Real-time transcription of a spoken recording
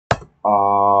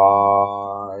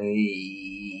I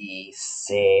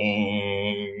sense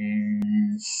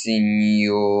in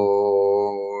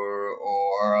your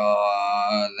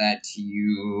aura that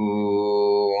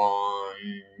you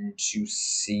want to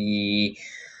see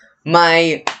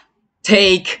my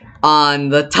take on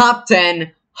the top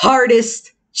 10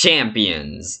 hardest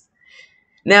champions.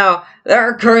 Now, there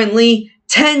are currently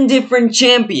 10 different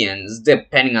champions,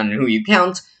 depending on who you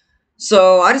count,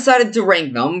 so I decided to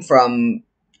rank them from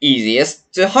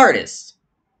easiest to hardest,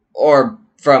 or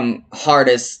from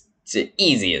hardest to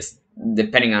easiest,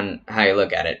 depending on how you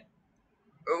look at it.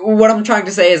 What I'm trying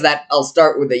to say is that I'll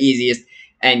start with the easiest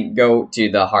and go to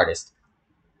the hardest.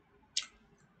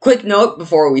 Quick note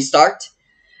before we start.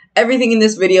 Everything in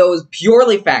this video is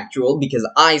purely factual because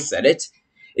I said it.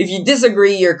 If you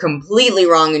disagree, you're completely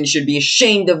wrong and should be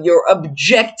ashamed of your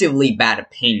objectively bad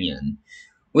opinion.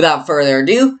 Without further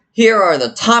ado, here are the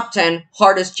top 10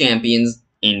 hardest champions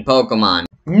in Pokemon.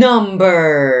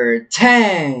 Number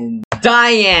 10.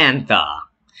 Diantha.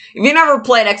 If you never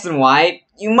played X and Y,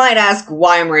 you might ask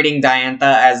why I'm rating Diantha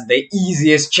as the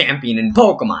easiest champion in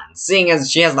Pokemon, seeing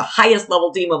as she has the highest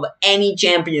level team of any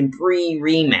champion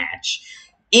pre-rematch,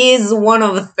 is one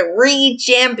of 3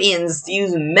 champions to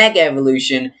use Mega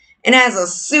Evolution, and has a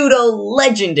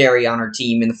pseudo-legendary on her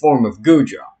team in the form of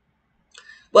Goodra.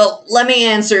 Well, let me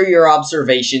answer your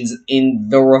observations in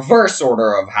the reverse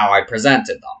order of how I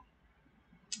presented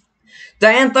them.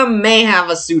 Diantha may have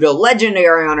a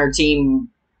pseudo-legendary on her team,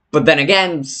 but then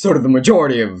again, so do the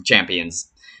majority of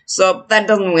champions, so that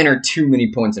doesn't win her too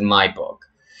many points in my book.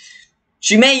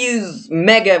 She may use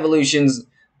Mega Evolutions,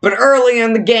 but early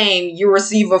in the game, you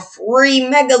receive a free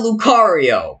Mega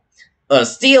Lucario, a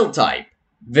Steel type,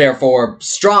 therefore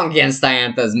strong against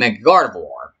Diantha's Mega Gardevoir.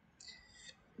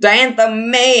 Diantha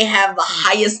may have the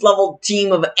highest level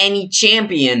team of any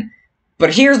champion,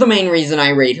 but here's the main reason I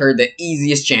rate her the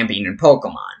easiest champion in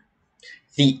Pokemon.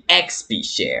 The XP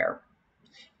share.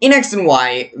 In X and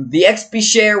Y, the XP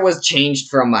share was changed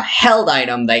from a held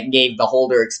item that gave the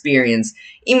holder experience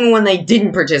even when they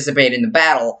didn't participate in the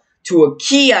battle, to a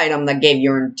key item that gave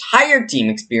your entire team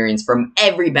experience from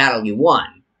every battle you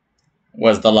won.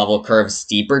 Was the level curve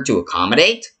steeper to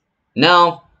accommodate?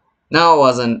 No. No, it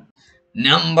wasn't.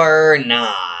 Number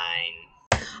 9.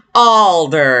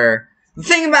 Alder. The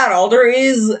thing about Alder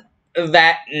is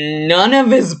that none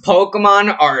of his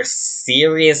Pokemon are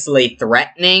seriously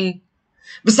threatening.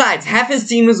 Besides, half his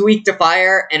team is weak to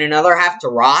fire and another half to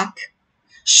rock.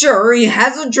 Sure, he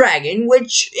has a dragon,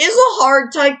 which is a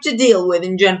hard type to deal with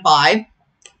in Gen 5.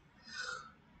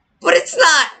 But it's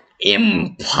not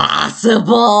impossible.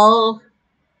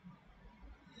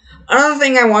 Another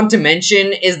thing I want to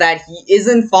mention is that he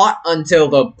isn't fought until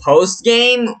the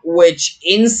post-game, which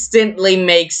instantly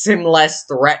makes him less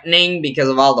threatening because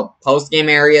of all the post-game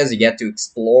areas you get to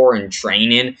explore and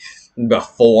train in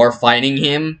before fighting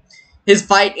him. His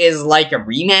fight is like a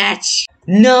rematch.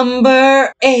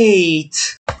 Number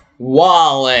 8.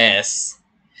 Wallace.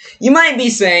 You might be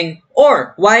saying,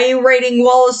 or why are you rating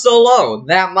Wallace so low?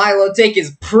 That Milotic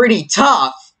is pretty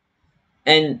tough.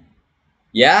 And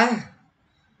yeah,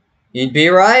 you'd be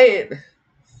right.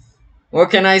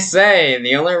 What can I say?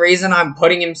 The only reason I'm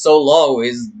putting him so low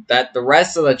is that the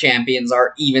rest of the champions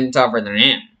are even tougher than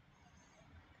him.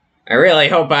 I really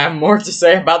hope I have more to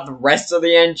say about the rest of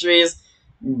the entries,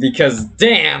 because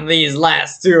damn, these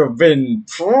last 2 have been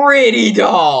pretty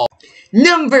dull.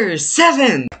 Number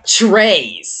 7.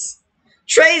 Trace.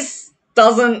 Trace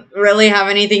doesn't really have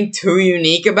anything too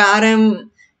unique about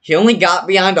him. He only got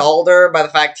beyond Alder by the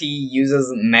fact he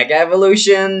uses Mega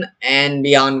Evolution, and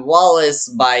beyond Wallace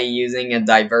by using a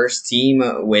diverse team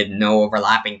with no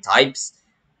overlapping types.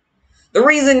 The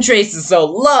reason Trace is so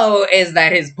low is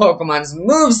that his Pokemon's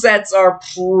movesets are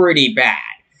pretty bad.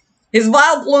 His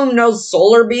Vileplume knows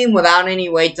Solar Beam without any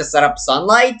way to set up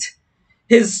Sunlight.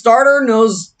 His starter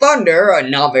knows Thunder, a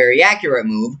not very accurate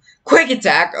move, Quick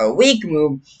Attack, a weak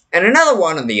move, and another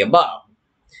one of the above.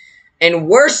 And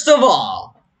worst of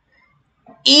all,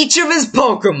 each of his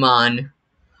Pokemon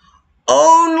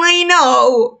only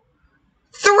know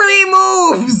 3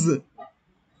 moves!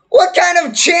 What kind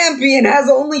of champion has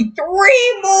only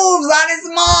 3 moves on his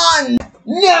Mon?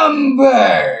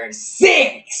 Number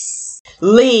 6.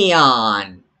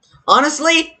 Leon.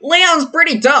 Honestly, Leon's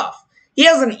pretty tough. He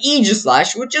has an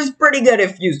Aegislash, which is pretty good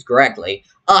if used correctly,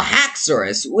 a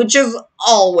Haxorus, which is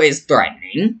always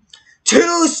threatening,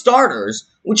 2 starters,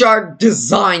 which are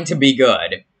designed to be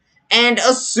good, and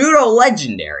a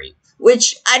pseudo-legendary,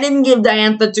 which I didn't give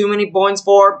Diantha too many points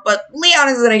for, but Leon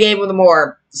is in a game with a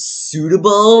more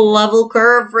suitable level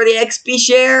curve for the XP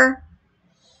share.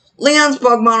 Leon's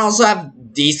Pokemon also have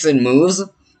decent moves,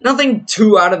 Nothing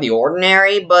too out of the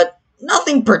ordinary, but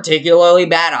nothing particularly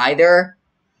bad either.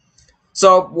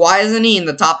 So why isn't he in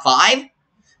the top 5?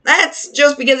 That's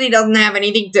just because he doesn't have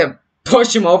anything to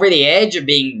push him over the edge of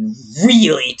being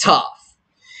really tough.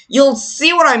 You'll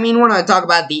see what I mean when I talk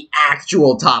about the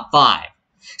actual top 5.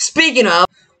 Speaking of,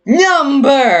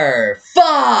 number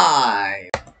 5,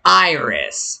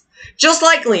 Iris. Just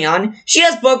like Leon, she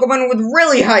has Pokemon with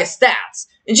really high stats,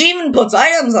 and she even puts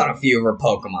items on a few of her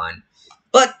Pokemon.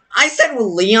 But I said with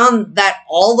Leon that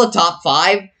all the top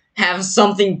 5 have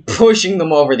something pushing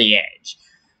them over the edge.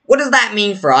 What does that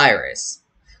mean for Iris?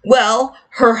 Well,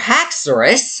 her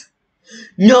Haxorus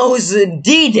knows a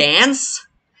D-Dance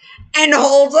and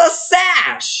holds a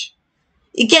Sash.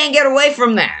 You can't get away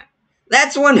from that.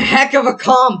 That's one heck of a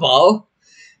combo.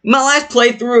 In my last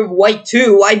playthrough of White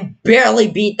 2, I barely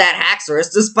beat that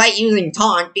Haxorus despite using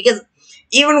Taunt, because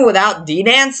even without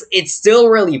D-Dance, it's still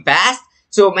really fast,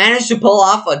 so it managed to pull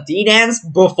off a D-Dance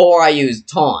before I used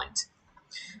Taunt.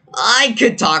 I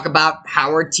could talk about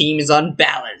how her team is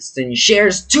unbalanced and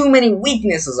shares too many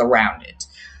weaknesses around it.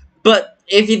 But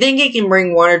if you think it can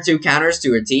bring 1 or 2 counters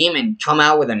to a team and come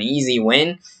out with an easy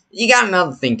win, you got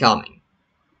another thing coming.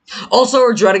 Also,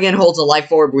 her Druddigan holds a life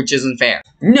orb, which isn't fair.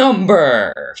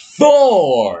 Number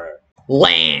 4,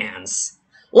 Lance.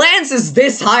 Lance is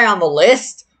this high on the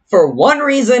list for one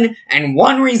reason and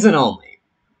one reason only.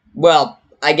 Well,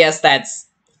 I guess that's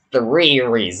 3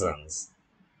 reasons.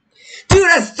 Dude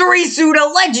has 3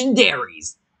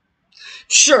 pseudo-legendaries!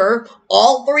 Sure,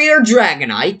 all 3 are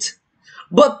Dragonite,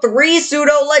 but 3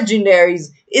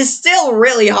 pseudo-legendaries is still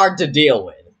really hard to deal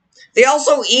with. They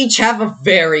also each have a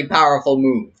very powerful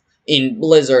move in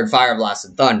Blizzard, Fire Blast,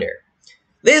 and Thunder.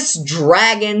 This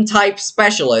Dragon-type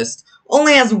specialist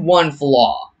only has one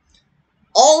flaw.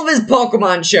 All of his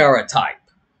Pokemon share a type.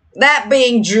 That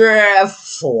being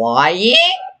flying?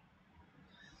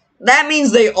 That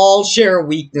means they all share a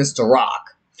weakness to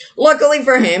rock. Luckily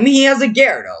for him, he has a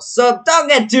Gyarados, so don't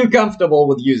get too comfortable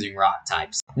with using rock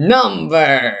types.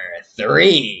 Number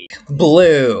 3,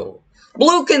 Blue.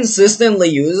 Blue consistently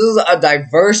uses a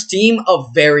diverse team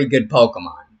of very good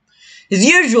Pokemon. His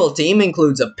usual team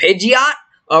includes a Pidgeot,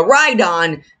 a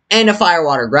Rhydon, and a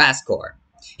Firewater Grass Core.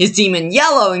 His team in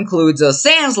yellow includes a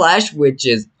Sandslash, which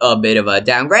is a bit of a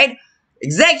downgrade,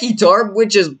 Exeggutor,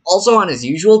 which is also on his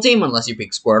usual team unless you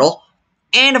pick Squirtle,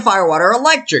 and a Firewater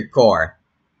Electric Core.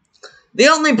 The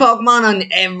only Pokemon on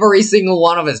every single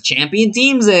one of his champion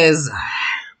teams is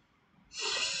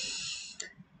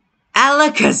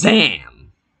Alakazam.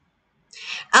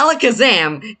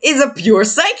 Alakazam is a pure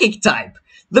Psychic type,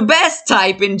 the best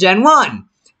type in Gen 1,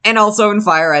 and also in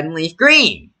Fire Red and Leaf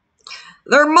Green.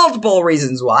 There are multiple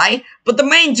reasons why, but the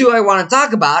main 2 I want to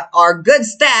talk about are good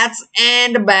stats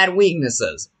and bad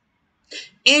weaknesses.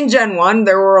 In Gen 1,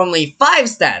 there were only 5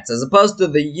 stats, as opposed to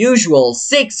the usual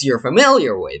 6 you're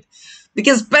familiar with,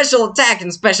 because special attack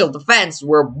and special defense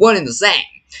were one and the same,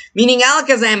 meaning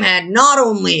Alakazam had not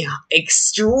only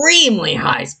extremely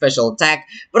high special attack,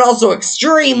 but also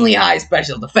extremely high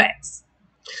special defense.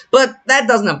 But that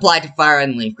doesn't apply to Fire Red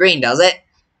and Leaf Green, does it?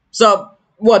 So,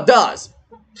 what does?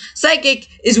 Psychic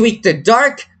is weak to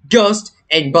Dark, Ghost,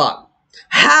 and Bug.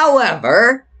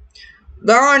 However,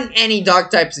 there aren't any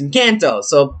Dark types in Kanto,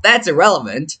 so that's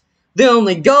irrelevant. The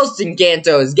only Ghost in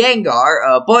Kanto is Gengar,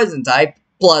 a Poison type,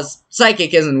 plus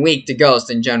Psychic isn't weak to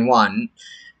Ghost in Gen 1.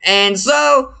 And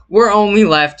so, we're only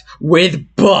left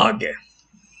with Bug.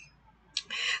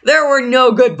 There were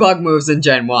no good Bug moves in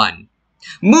Gen 1.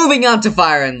 Moving on to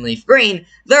Fire and Leaf Green,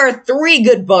 there are 3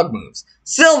 good Bug moves: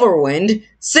 Silverwind,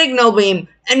 Signal Beam,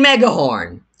 and Mega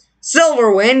Horn.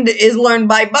 Silverwind is learned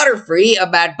by Butterfree, a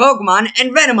bad Pokemon,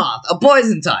 and Venomoth, a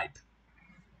Poison type.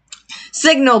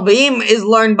 Signal Beam is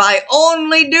learned by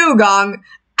only Dugong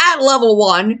at level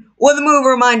 1, with move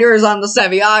reminders on the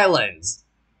Sevi Islands.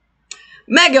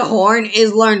 Mega Horn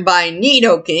is learned by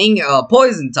Nidoking, a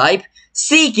Poison type,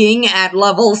 Seeking at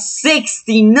level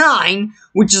 69,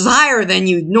 which is higher than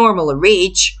you'd normally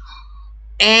reach,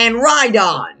 and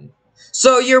Rhydon.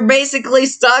 So you're basically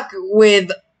stuck with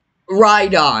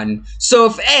Rhydon. So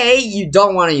if A, you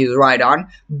don't want to use Rhydon,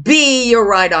 B, your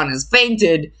Rhydon is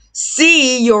fainted,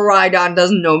 C, your Rhydon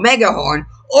doesn't know Mega Horn,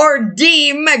 or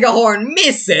D, Mega Horn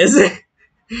misses,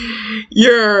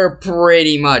 you're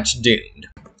pretty much doomed.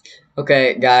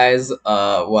 Okay, guys,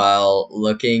 while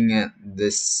looking at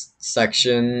this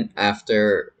section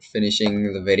after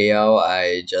finishing the video,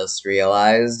 I just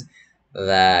realized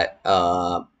that,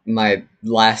 my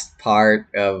last part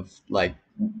of,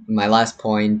 my last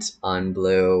point on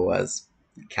Blue was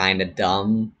kinda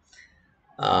dumb.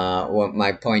 What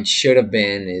my point should have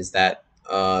been is that,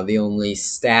 The only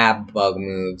stab bug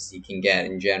moves you can get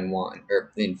in Gen 1,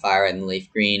 or in Fire Red and Leaf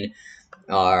Green,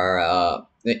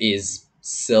 is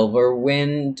Silver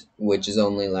Wind, which is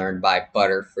only learned by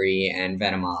Butterfree and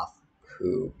Venomoth,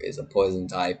 who is a poison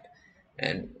type,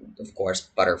 and of course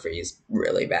Butterfree is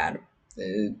really bad.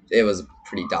 It was a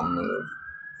pretty dumb move.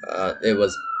 It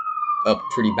was a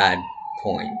pretty bad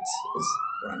point, is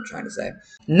what I'm trying to say.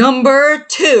 Number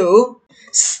 2,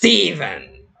 Steven.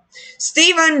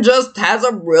 Steven just has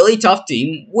a really tough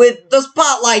team, with the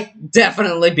spotlight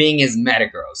definitely being his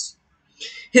Metagross.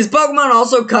 His Pokemon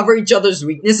also cover each other's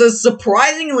weaknesses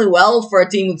surprisingly well for a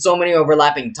team with so many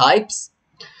overlapping types.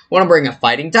 Want to bring a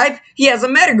fighting type? He has a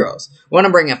Metagross. Want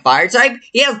to bring a fire type?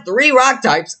 He has 3 rock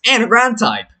types and a ground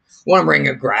type. Want to bring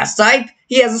a grass type?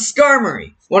 He has a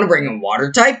Skarmory. Want to bring a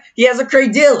water type? He has a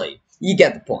Cradily. You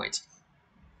get the point.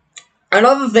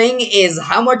 Another thing is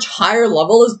how much higher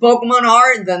level his Pokemon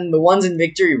are than the ones in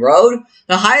Victory Road.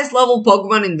 The highest level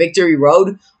Pokemon in Victory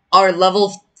Road are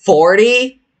level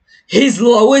 40. His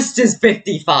lowest is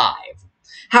 55.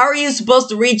 How are you supposed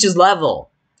to reach his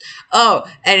level? Oh,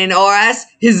 and in ORS,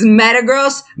 his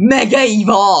Metagross Mega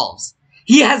Evolves.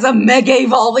 He has a Mega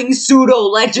Evolving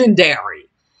Pseudo-Legendary.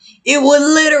 It would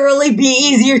literally be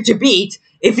easier to beat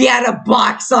if he had a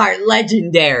Box Art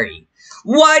Legendary.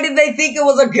 Why did they think it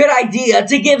was a good idea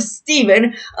to give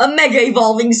Steven a Mega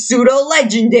Evolving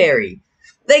Pseudo-Legendary?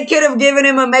 They could have given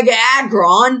him a Mega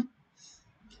Aggron.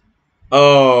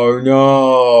 Oh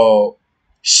no.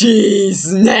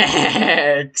 She's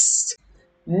next.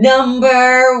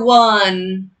 Number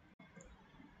 1.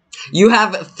 You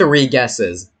have 3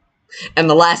 guesses, and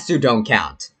the last 2 don't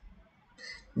count.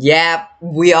 Yeah,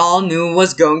 we all knew it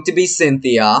was going to be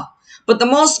Cynthia, but the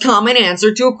most common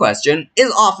answer to a question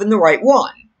is often the right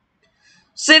one.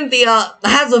 Cynthia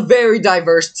has a very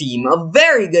diverse team of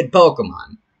very good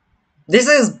Pokemon. This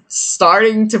is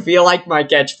starting to feel like my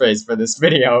catchphrase for this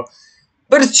video,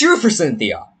 but it's true for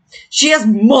Cynthia. She has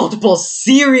multiple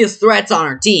serious threats on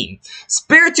her team.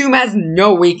 Spiritomb has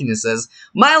no weaknesses.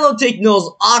 Milotic knows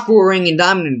Aqua Ring in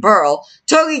Diamond and Pearl.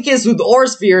 Togekiss with Aura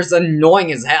Sphere is annoying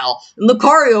as hell. And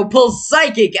Lucario pulls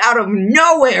Psychic out of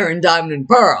nowhere in Diamond and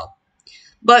Pearl.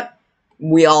 But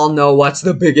we all know what's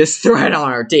the biggest threat on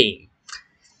our team.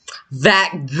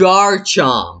 That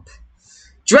Garchomp.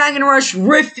 Dragon Rush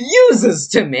refuses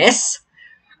to miss.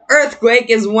 Earthquake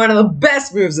is one of the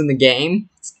best moves in the game.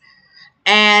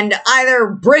 And either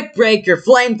Brick Break or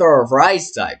Flamethrower for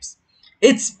ice types.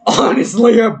 It's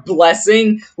honestly a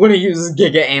blessing when it uses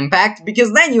Giga Impact,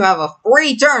 because then you have a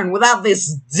free turn without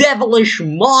this devilish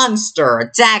monster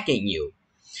attacking you.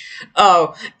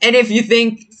 Oh, and if you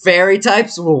think Fairy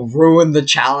types will ruin the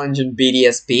challenge in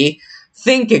BDSP,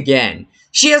 think again.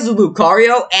 She has a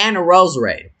Lucario and a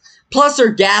Roserade. Plus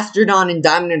her Gastrodon in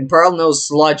Diamond and Pearl knows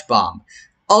Sludge Bomb.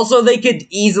 Also, they could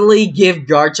easily give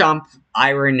Garchomp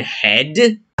Iron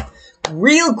Head.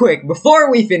 Real quick,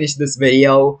 before we finish this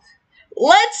video,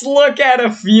 let's look at a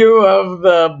few of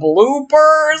the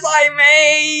bloopers I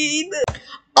made.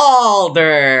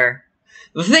 Alder.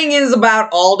 The thing is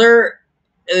about Alder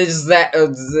is that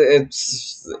is.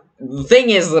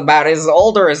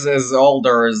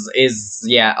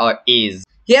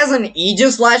 He has an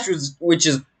Aegis Slash, which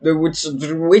is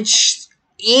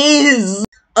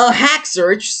a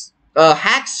Haxorus,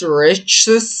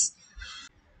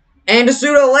 and a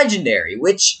Pseudo-Legendary,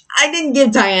 which I didn't give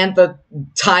Tyantha.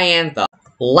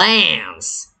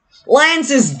 Lance. Lance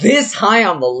is this high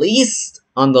on the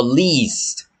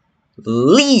least.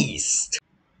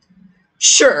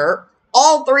 Sure,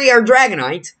 all 3 are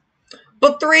Dragonite,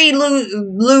 but 3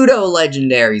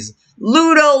 Ludo-Legendaries.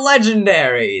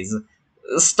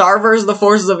 Starver's the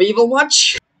Forces of Evil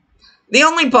much? The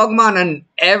only Pokemon on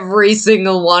every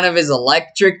single one of his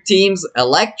electric teams, I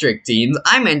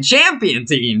meant champion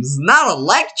teams, not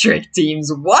electric teams.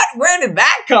 What? Where did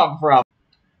that come from?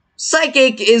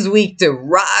 Psychic is weak to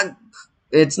rock.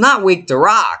 It's not weak to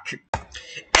rock.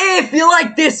 If you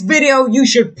like this video, you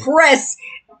should press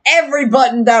every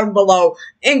button down below,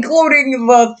 including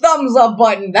the thumbs up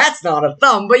button. That's not a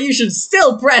thumb, but you should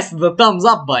still press the thumbs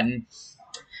up button.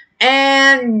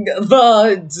 And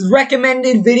the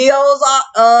recommended videos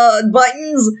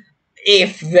buttons,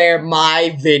 if they're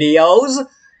my videos,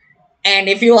 and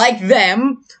if you like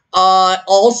them,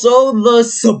 also the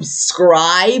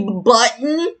subscribe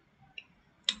button.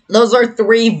 Those are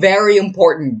 3 very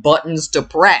important buttons to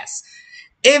press.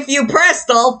 If you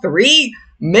pressed all 3,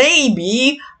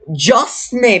 maybe,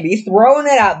 just maybe, throwing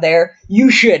it out there, you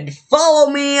should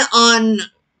follow me on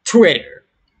Twitter.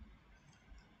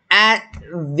 At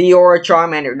the Aura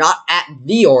Charmander, not at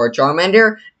the Aura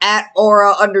Charmander, at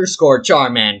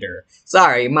Aura_Charmander.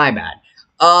 Sorry, my bad.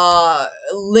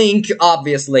 Link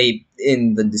obviously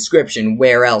in the description.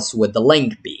 Where else would the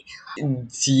link be?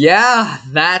 Yeah,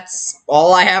 that's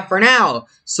all I have for now.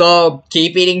 So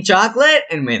keep eating chocolate,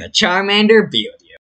 and may the Charmander be with you.